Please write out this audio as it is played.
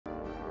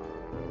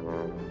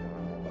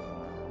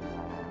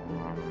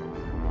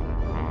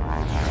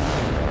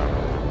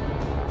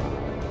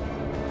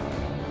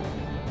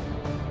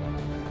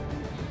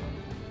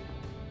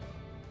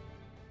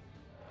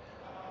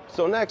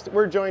So next,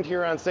 we're joined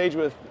here on stage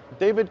with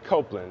David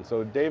Copeland.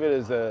 So David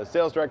is the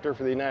sales director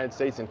for the United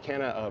States and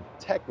Canada of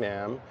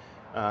Tecnam.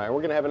 And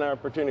we're going to have an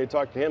opportunity to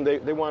talk to him.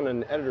 They won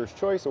an Editor's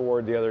Choice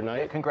Award the other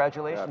night.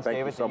 Congratulations, thank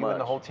David, you so to you much.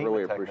 and the whole team.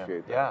 Really at Tecnam.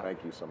 appreciate that. Yeah.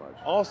 Thank you so much.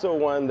 Also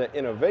won the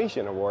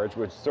Innovation Awards,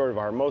 which is sort of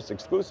our most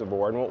exclusive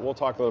award, and we'll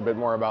talk a little bit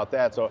more about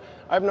that. So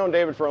I've known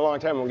David for a long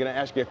time. I'm going to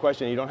ask you a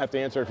question. You don't have to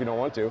answer if you don't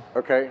want to.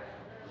 Okay.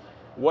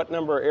 What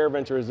number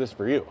AirVenture is this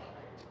for you?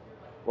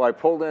 Well, I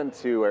pulled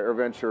into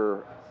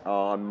AirVenture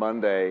on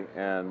Monday,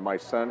 and my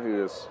son,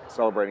 who is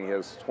celebrating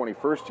his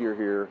 21st year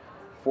here,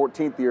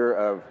 14th year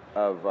of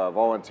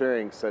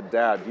volunteering, said,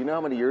 "Dad, do you know how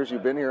many years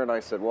you've been here?" And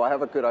I said, "Well, I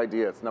have a good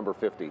idea. It's number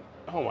 50.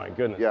 Oh my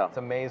goodness. Yeah. It's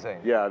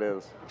amazing. Yeah, it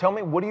is. Tell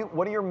me, what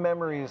are your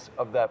memories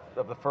of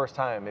the first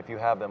time, if you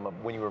have them, of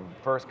when you were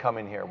first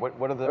coming here?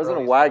 What are the? I was in a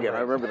earliest wagon. memories?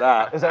 I remember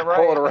that. Is that right?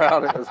 Pulling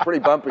around. It was pretty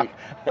bumpy.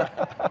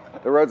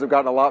 The roads have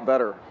gotten a lot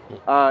better.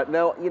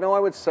 No, you know, I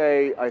would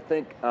say I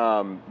think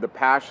the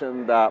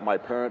passion that my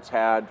parents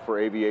had for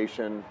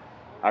aviation,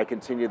 I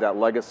continue that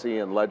legacy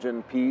and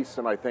legend piece,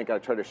 and I think I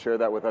try to share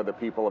that with other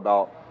people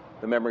about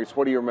the memories.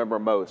 What do you remember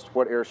most?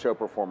 What air show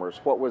performers?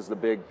 What was the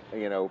big,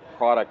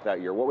 product that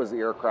year? What was the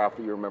aircraft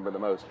that you remember the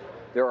most?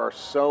 There are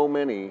so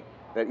many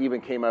that even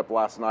came up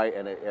last night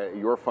and at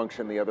your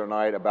function the other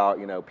night about,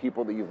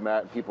 people that you've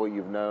met, people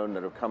you've known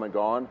that have come and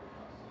gone.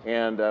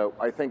 And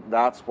I think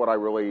that's what I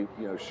really,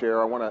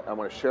 share. I want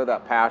to share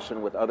that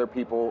passion with other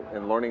people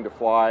in learning to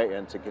fly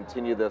and to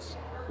continue this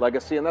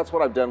legacy. And that's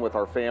what I've done with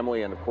our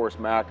family, and of course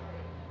Mac,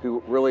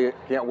 who really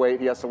can't wait.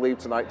 He has to leave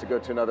tonight to go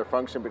to another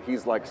function, but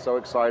he's like so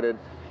excited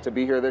to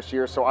be here this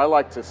year. So I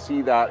like to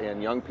see that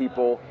in young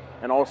people,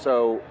 and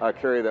also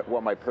carry that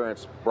what my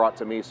parents brought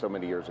to me so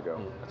many years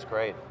ago. That's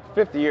great.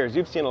 50 years,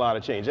 you've seen a lot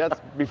of change. That's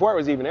before it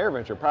was even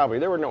AirVenture, probably.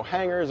 There were no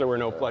hangars, there were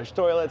no flush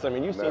toilets. I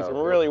mean, you've seen some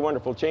really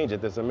wonderful change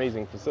at this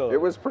amazing facility.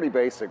 It was pretty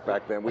basic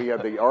back then. We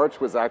had the arch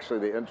was actually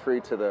the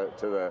entry to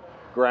the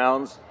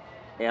grounds.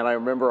 And I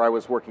remember I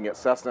was working at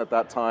Cessna at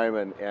that time,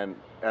 and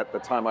at the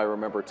time I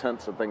remember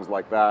tents and things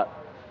like that.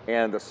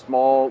 And the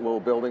small little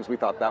buildings, we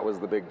thought that was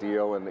the big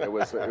deal. And it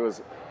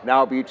was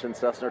Now Beach and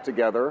Cessna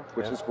together,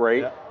 which is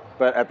great. Yeah.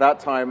 But at that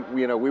time,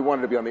 we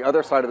wanted to be on the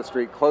other side of the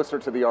street, closer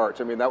to the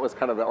arch. I mean, that was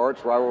kind of the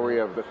arch rivalry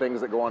of the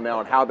things that go on now,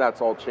 and how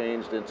that's all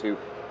changed into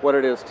what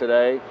it is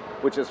today,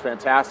 which is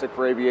fantastic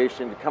for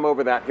aviation. To come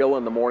over that hill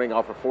in the morning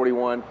off of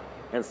 41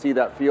 and see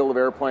that field of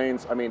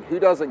airplanes. I mean, who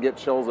doesn't get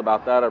chills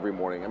about that every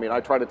morning? I mean, I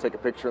try to take a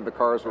picture of the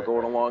cars we're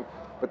going along,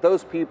 but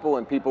those people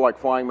and people like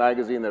Flying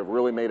Magazine that have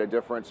really made a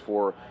difference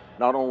for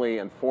not only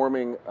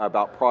informing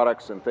about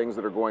products and things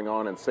that are going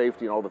on and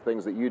safety and all the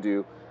things that you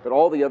do, but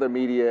all the other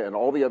media and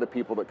all the other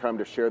people that come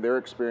to share their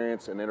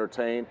experience and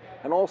entertain,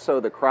 and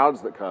also the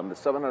crowds that come, the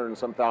 700 and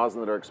some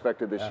thousand that are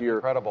expected this year.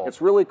 Incredible. It's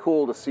really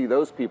cool to see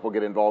those people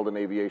get involved in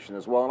aviation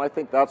as well, and I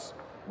think that's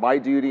my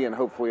duty, and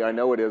hopefully I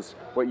know it is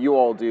what you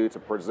all do to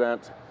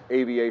present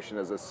aviation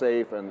as a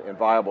safe and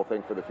viable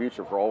thing for the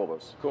future for all of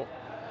us. Cool.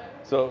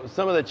 So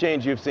some of the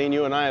change you've seen,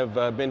 you and I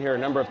have been here a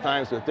number of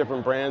times with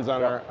different brands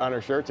on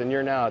our shirts, and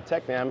you're now at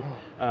Tecnam,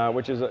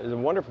 which is a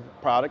wonderful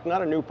product,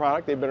 not a new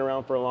product. They've been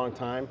around for a long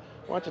time.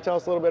 Why don't you tell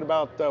us a little bit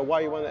about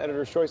why you won the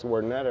Editor's Choice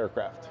Award in that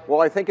aircraft?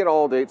 Well, I think it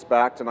all dates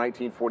back to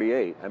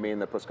 1948. I mean,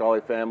 the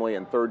Pasquale family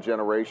and third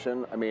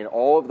generation. I mean,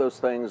 all of those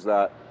things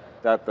that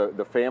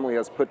the family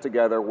has put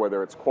together,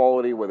 whether it's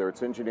quality, whether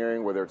it's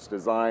engineering, whether it's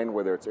design,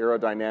 whether it's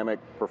aerodynamic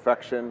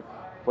perfection,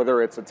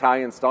 whether it's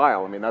Italian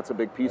style. I mean, that's a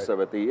big piece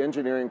of it. The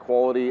engineering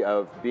quality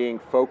of being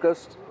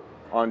focused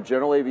on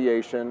general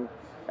aviation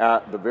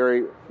at the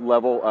very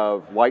level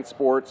of light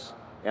sports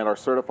and our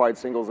certified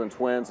singles and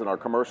twins and our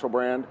commercial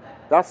brand.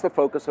 That's the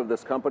focus of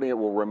this company. It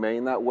will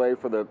remain that way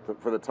for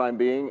the time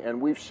being.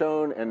 And we've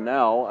shown, and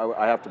now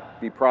I have to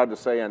be proud to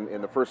say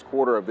in the first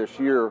quarter of this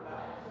year,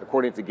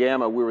 according to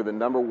Gamma, we were the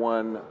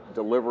 #1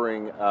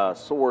 delivering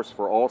source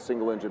for all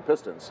single-engine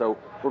pistons. So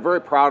we're very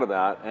proud of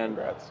that, and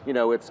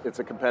it's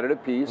a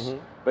competitive piece,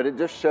 but it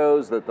just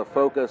shows that the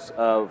focus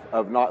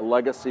of not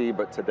legacy,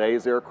 but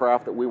today's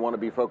aircraft that we want to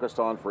be focused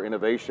on for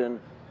innovation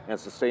and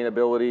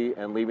sustainability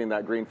and leaving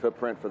that green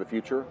footprint for the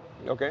future.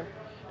 Okay.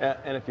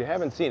 And if you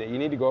haven't seen it, you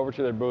need to go over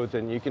to their booth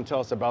and you can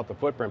tell us about the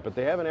footprint, but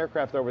they have an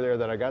aircraft over there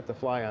that I got to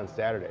fly on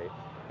Saturday.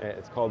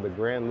 It's called the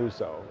Grand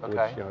Lusso, which,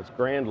 it's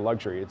grand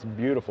luxury. It's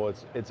beautiful.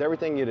 It's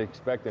everything you'd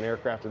expect an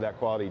aircraft of that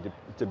quality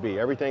to be.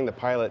 Everything the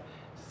pilot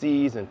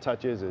sees and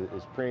touches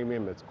is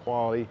premium, it's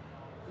quality.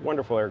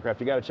 Wonderful aircraft.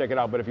 You got to check it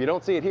out. But if you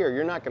don't see it here,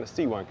 you're not going to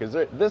see one, because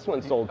this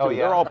one's sold too.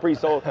 They're all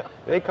pre-sold.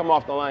 They come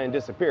off the line and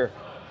disappear.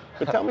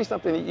 But tell me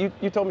something.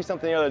 You told me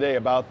something the other day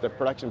about the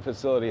production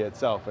facility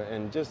itself,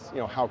 and just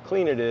how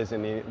clean it is,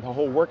 and the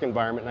whole work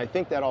environment. And I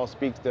think that all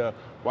speaks to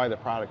why the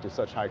product is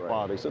such high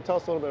quality. So tell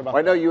us a little bit about that.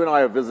 I know you and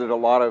I have visited a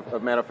lot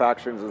of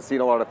manufacturers and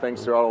seen a lot of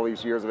things throughout all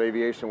these years of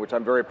aviation, which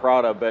I'm very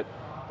proud of. But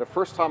the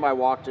first time I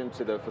walked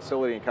into the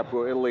facility in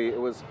Capua, Italy, it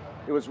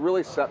was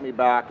really set me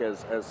back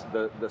as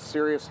the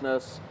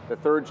seriousness, the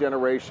third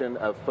generation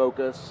of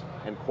focus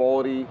and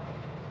quality.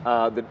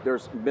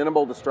 There's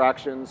minimal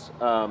distractions,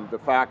 the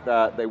fact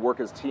that they work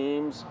as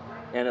teams,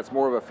 and it's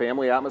more of a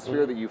family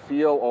atmosphere that you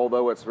feel,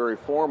 although it's very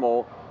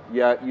formal,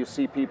 yet you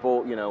see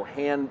people,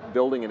 hand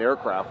building an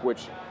aircraft,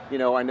 which,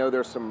 I know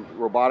there's some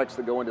robotics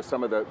that go into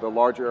some of the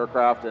larger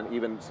aircraft and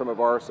even some of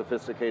our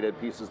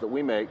sophisticated pieces that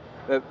we make.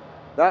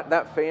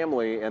 That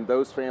family and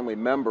those family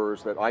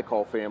members that I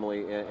call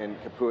family in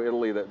Capua,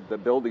 Italy,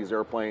 that build these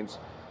airplanes,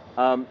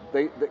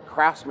 the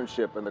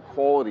craftsmanship and the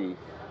quality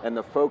and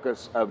the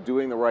focus of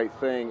doing the right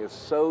thing is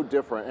so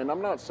different. And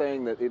I'm not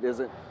saying that it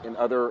isn't in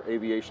other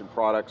aviation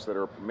products that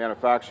are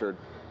manufactured,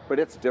 but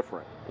it's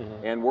different.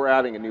 And we're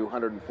adding a new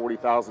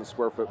 140,000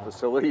 square foot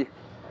facility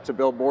to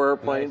build more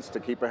airplanes, to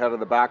keep ahead of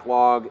the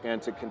backlog,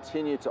 and to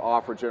continue to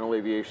offer general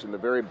aviation the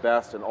very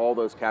best in all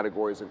those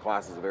categories and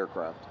classes of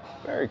aircraft.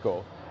 Very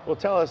cool. Well,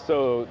 tell us,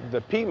 so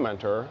the P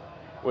Mentor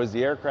was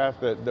the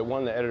aircraft that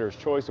won the Editor's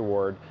Choice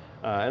Award,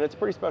 and it's a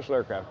pretty special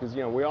aircraft because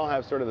we all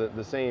have sort of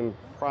the same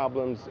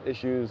problems,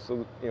 issues,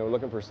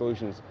 looking for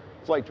solutions.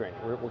 Flight training.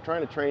 We're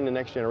trying to train the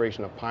next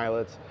generation of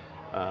pilots.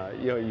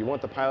 You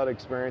want the pilot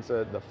experience,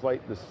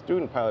 the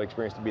student pilot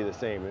experience to be the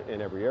same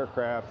in every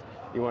aircraft.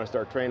 You want to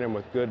start training them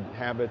with good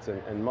habits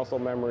and muscle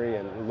memory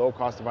and low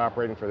cost of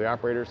operating for the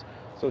operators.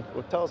 So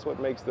tell us what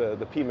makes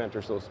the P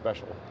Mentor so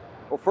special.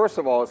 Well, first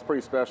of all, it's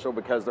pretty special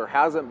because there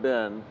hasn't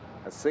been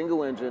a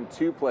single engine,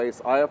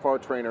 two-place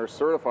IFR trainer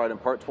certified in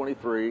Part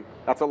 23,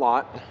 that's a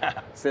lot,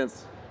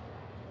 since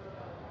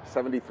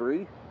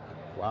 73?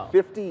 Wow.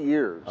 50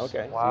 years.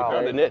 Okay, wow. So you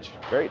found a niche,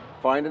 great.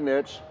 Find a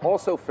niche,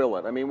 also fill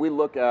it. I mean, we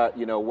look at,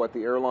 what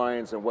the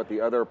airlines and what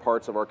the other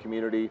parts of our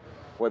community,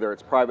 whether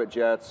it's private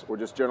jets or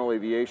just general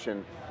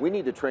aviation, we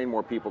need to train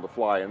more people to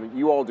fly. And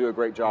you all do a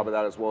great job of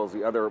that as well as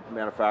the other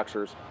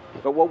manufacturers.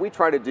 But what we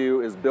try to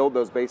do is build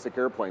those basic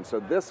airplanes. So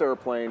this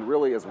airplane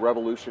really is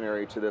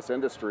revolutionary to this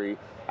industry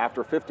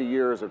after 50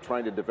 years of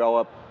trying to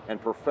develop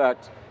and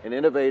perfect an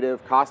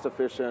innovative,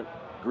 cost-efficient,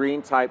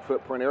 green type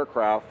footprint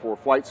aircraft for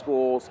flight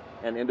schools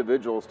and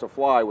individuals to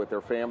fly with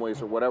their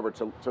families or whatever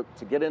to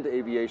get into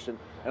aviation,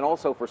 and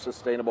also for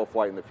sustainable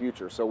flight in the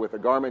future. So with the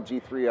Garmin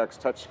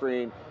G3X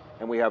touchscreen,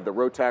 and we have the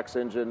Rotax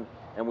engine,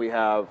 and we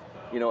have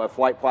a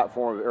flight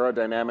platform of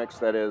aerodynamics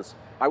that is,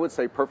 I would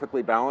say,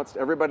 perfectly balanced.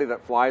 Everybody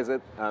that flies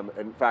it,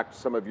 in fact,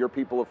 some of your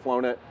people have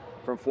flown it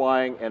from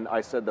flying, and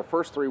I said the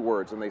first three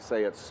words, and they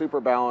say it's super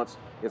balanced,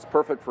 it's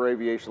perfect for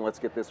aviation, let's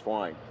get this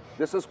flying.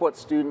 This is what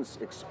students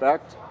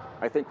expect.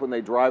 I think when they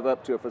drive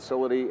up to a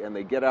facility and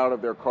they get out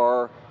of their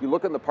car, you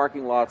look in the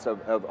parking lots of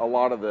a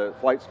lot of the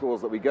flight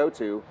schools that we go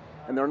to,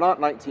 and they're not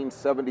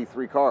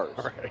 1973 cars.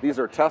 Right. These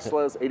are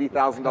Teslas,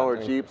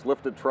 $80,000 Jeeps,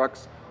 lifted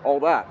trucks, all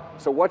that.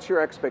 So what's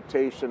your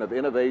expectation of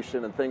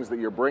innovation and things that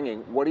you're bringing?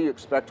 What do you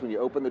expect when you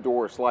open the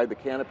door or slide the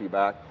canopy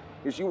back?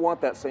 Is you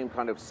want that same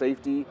kind of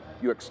safety,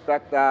 you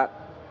expect that,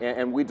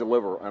 and we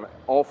deliver on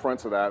all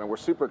fronts of that, and we're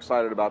super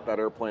excited about that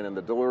airplane and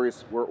the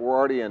deliveries. We're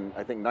already in,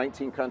 I think,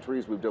 19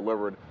 countries. We've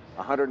delivered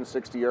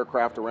 160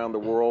 aircraft around the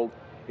world.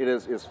 It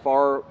is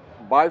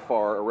by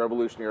far a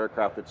revolutionary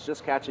aircraft that's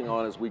just catching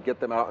on as we get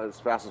them out as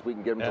fast as we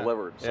can get them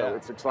delivered. So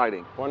it's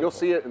exciting. Wonderful. You'll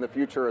see it in the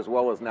future as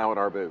well as now at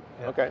our booth.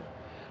 Okay.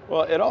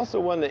 Well, it also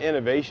won the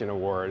Innovation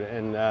Award,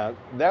 and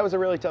that was a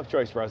really tough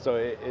choice for us. So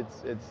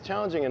it's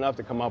challenging enough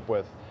to come up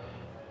with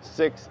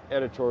 6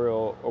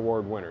 editorial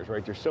award winners,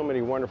 right? There's so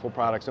many wonderful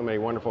products, so many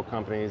wonderful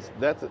companies.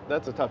 That's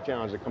a tough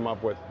challenge to come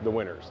up with the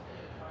winners.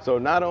 So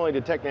not only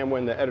did Tecnam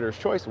win the Editor's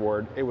Choice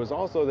Award, it was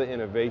also the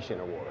Innovation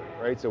Award,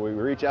 right? So we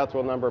reach out to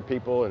a number of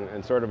people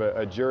and sort of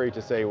a jury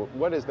to say,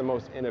 what is the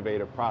most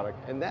innovative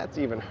product? And that's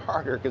even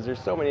harder because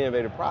there's so many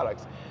innovative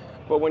products.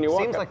 But when you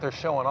walk seems like they're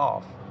showing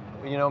off.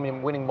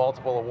 Winning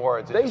multiple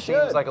awards. It just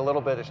seems like a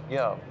little bit of,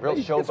 real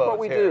showboats. It's what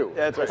we do.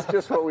 That's right. It's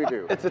just what we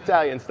do. It's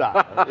Italian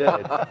style.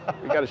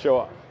 We got to show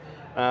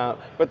off.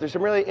 But there's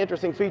some really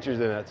interesting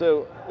features in it.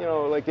 So,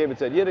 like David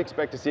said, you'd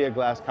expect to see a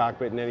glass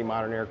cockpit in any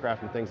modern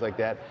aircraft and things like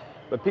that.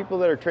 But people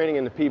that are training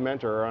in the P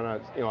Mentor are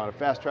on a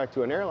fast track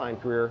to an airline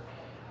career.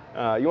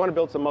 You want to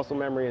build some muscle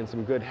memory and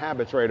some good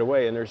habits right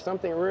away. And there's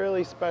something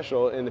really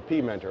special in the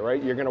P Mentor,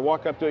 right? You're going to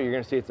walk up to it, you're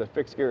going to see it's a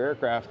fixed gear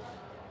aircraft.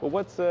 Well,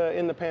 what's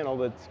in the panel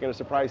that's going to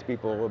surprise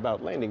people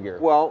about landing gear?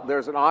 Well,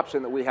 there's an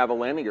option that we have a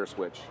landing gear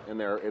switch in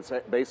there. It's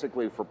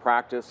basically for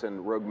practice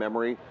and rogue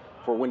memory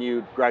for when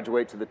you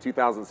graduate to the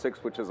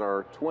 2006, which is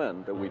our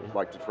twin that we'd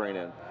like to train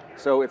in.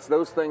 So it's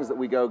those things that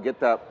we go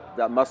get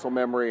that muscle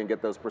memory and get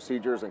those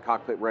procedures and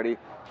cockpit ready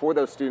for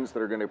those students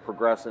that are going to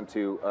progress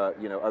into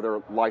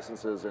other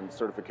licenses and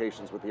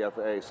certifications with the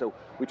FAA. So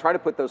we try to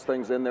put those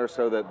things in there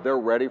so that they're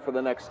ready for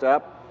the next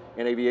step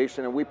in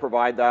aviation, and we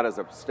provide that as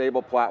a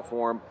stable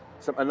platform.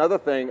 Another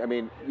thing,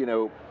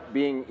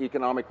 being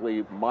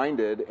economically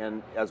minded,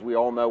 and as we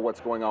all know what's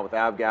going on with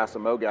avgas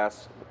and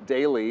mogas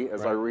daily,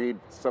 as I read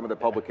some of the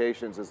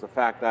publications, is the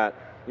fact that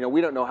we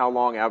don't know how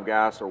long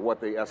avgas or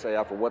what the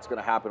SAF or what's going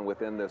to happen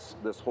within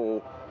this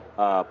whole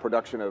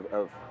production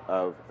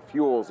of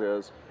fuels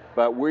is.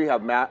 But we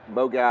have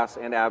MOGAS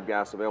and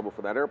avgas available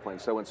for that airplane.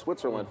 So in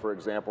Switzerland, for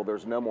example,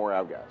 there's no more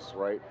avgas,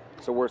 right?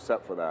 So we're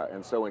set for that.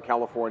 And so in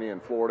California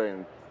and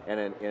Florida and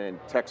in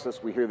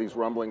Texas, we hear these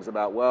rumblings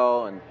about,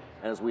 well, and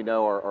as we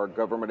know, our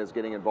government is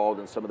getting involved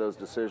in some of those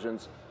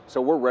decisions.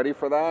 So we're ready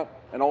for that.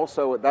 And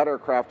also, that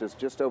aircraft is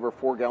just over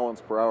 4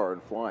 gallons per hour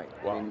in flying.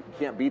 Wow. I mean, you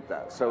can't beat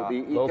that. So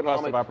the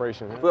economic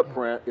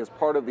footprint is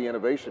part of the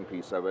innovation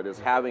piece of it, is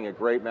having a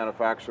great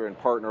manufacturer and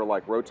partner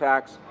like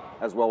Rotax,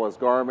 as well as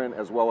Garmin,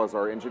 as well as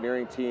our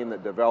engineering team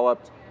that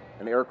developed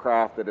an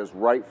aircraft that is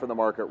right for the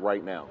market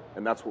right now.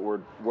 And that's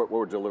what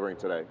we're delivering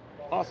today.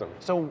 Awesome.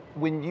 So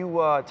when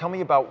you, tell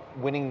me about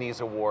winning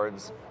these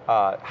awards,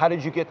 how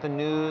did you get the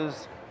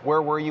news?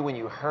 Where were you when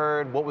you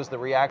heard? What was the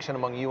reaction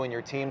among you and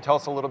your team? Tell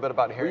us a little bit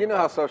about hearing. Well, you know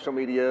how social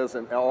media is,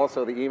 and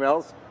also the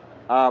emails.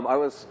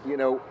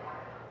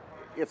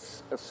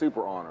 It's a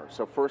super honor.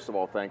 So first of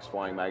all, thanks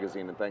Flying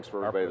Magazine, and thanks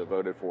for everybody that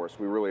voted for us.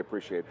 We really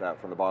appreciate that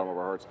from the bottom of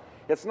our hearts.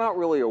 It's not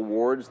really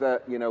awards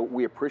that,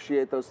 we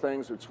appreciate those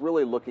things. It's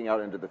really looking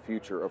out into the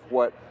future of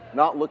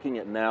not looking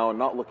at now and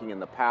not looking in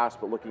the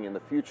past, but looking in the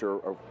future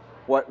of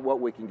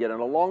what we can get.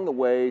 And along the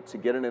way, to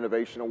get an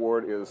innovation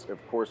award is, of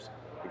course,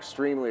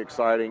 extremely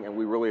exciting, and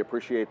we really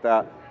appreciate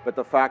that. But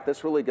the fact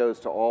this really goes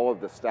to all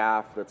of the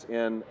staff that's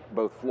in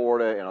both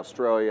Florida and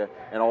Australia,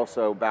 and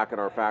also back at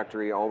our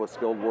factory, all the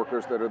skilled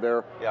workers that are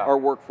there, our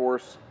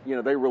workforce,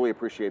 they really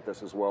appreciate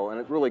this as well, and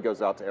it really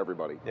goes out to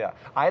everybody. Yeah,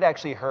 I'd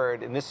actually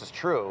heard, and this is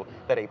true,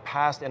 that a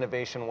past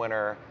innovation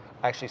winner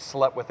actually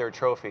slept with their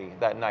trophy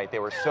that night. They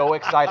were so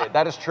excited.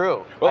 That is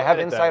true. I have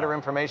insider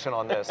information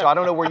on this. So I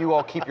don't know where you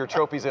all keep your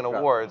trophies and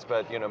awards,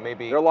 but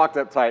maybe. They're locked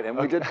up tight, and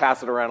we did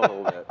pass it around a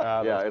little bit.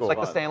 Yeah, it's like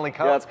the Stanley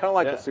Cup. Yeah, it's kind of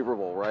like the Super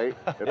Bowl, right?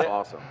 It's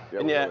awesome. Yeah,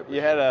 and you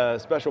had a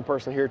special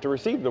person here to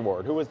receive the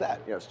award. Who was that?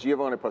 Yes,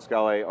 Giovanni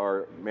Pasquale,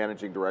 our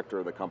managing director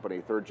of the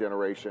company, third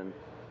generation.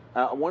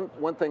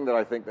 One thing that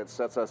I think that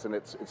sets us, and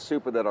it's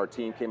super that our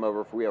team came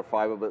over, we have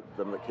 5 of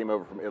them that came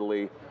over from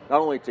Italy, not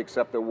only to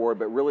accept the award,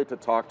 but really to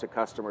talk to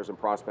customers and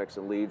prospects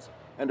and leads,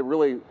 and to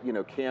really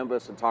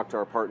canvas and talk to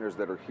our partners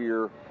that are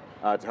here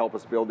to help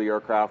us build the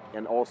aircraft,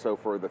 and also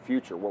for the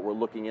future, what we're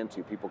looking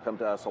into. People come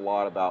to us a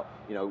lot about,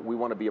 we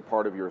want to be a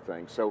part of your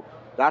thing. So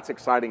that's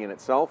exciting in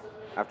itself.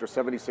 After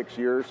 76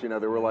 years, they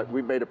were like,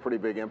 we've made a pretty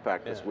big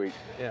impact this week.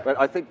 Yeah.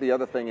 But I think the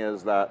other thing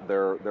is that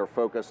their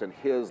focus and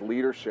his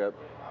leadership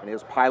and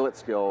his pilot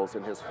skills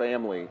and his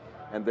family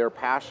and their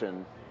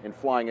passion in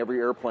flying every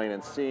airplane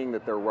and seeing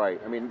that they're right.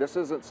 I mean, this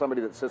isn't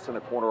somebody that sits in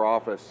a corner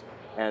office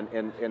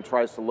and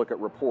tries to look at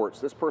reports.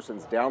 This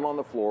person's down on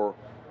the floor,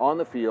 on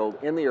the field,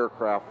 in the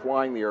aircraft,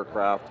 flying the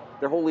aircraft.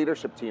 Their whole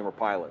leadership team are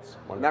pilots.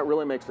 And that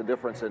really makes a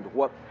difference in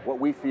what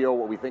we feel,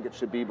 what we think it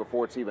should be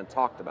before it's even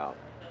talked about.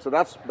 So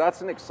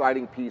that's an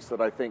exciting piece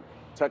that I think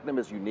Tecnam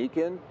is unique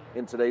in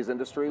today's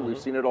industry. We've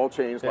seen it all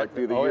change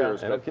through the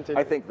years, but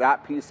I think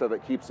that piece of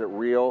it keeps it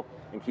real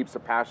and keeps the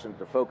passion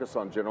to focus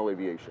on general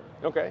aviation.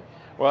 Okay.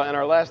 Well, in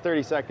our last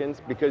 30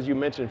 seconds, because you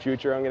mentioned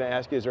future, I'm going to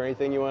ask you: is there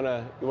anything you want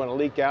to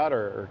leak out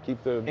or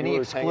keep the any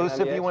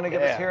exclusive you want to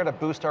give us here to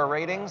boost our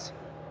ratings?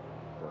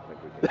 I don't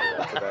think we can do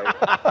that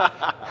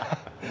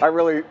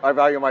today. I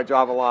value my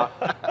job a lot.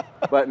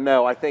 But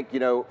no, I think,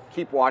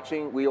 keep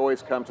watching. We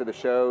always come to the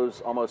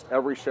shows. Almost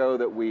every show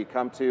that we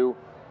come to,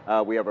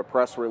 we have a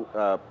press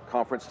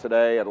conference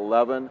today at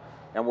 11,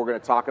 and we're going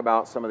to talk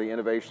about some of the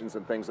innovations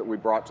and things that we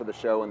brought to the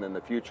show and in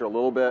the future a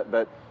little bit.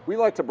 But we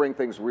like to bring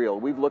things real.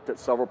 We've looked at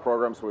several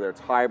programs, whether it's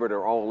hybrid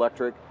or all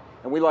electric,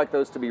 and we like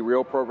those to be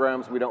real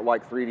programs. We don't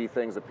like 3D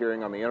things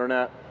appearing on the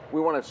internet. We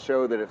want to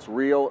show that it's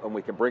real and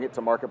we can bring it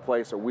to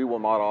marketplace, or we will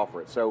not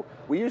offer it. So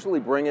we usually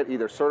bring it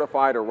either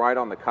certified or right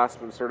on the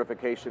cusp of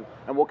certification,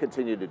 and we'll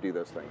continue to do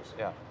those things.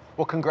 Yeah.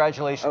 Well,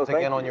 congratulations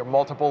again on your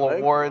multiple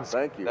awards.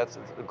 Thank you. That's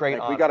a great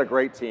honor. We got a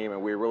great team,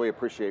 and we really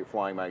appreciate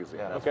Flying Magazine,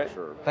 that's for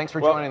sure. Thanks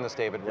for joining us,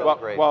 David. Really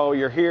great. While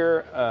you're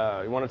here,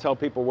 you want to tell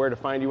people where to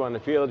find you on the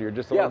field? You're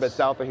just a little bit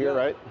south of here,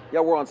 right?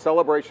 Yeah, we're on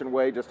Celebration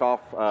Way, just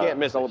off Can't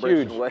miss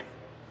Celebration Way.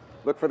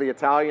 Look for the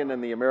Italian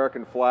and the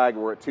American flag.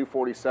 We're at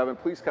 247.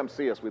 Please come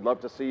see us. We'd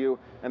love to see you.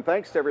 And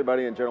thanks to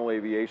everybody in general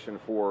aviation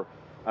for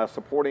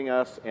supporting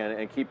us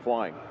and keep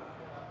flying.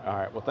 All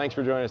right. Well, thanks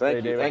for joining us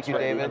today, David. Thank you,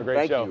 David. Have a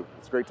great show. Thank you.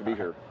 It's great to be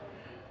here.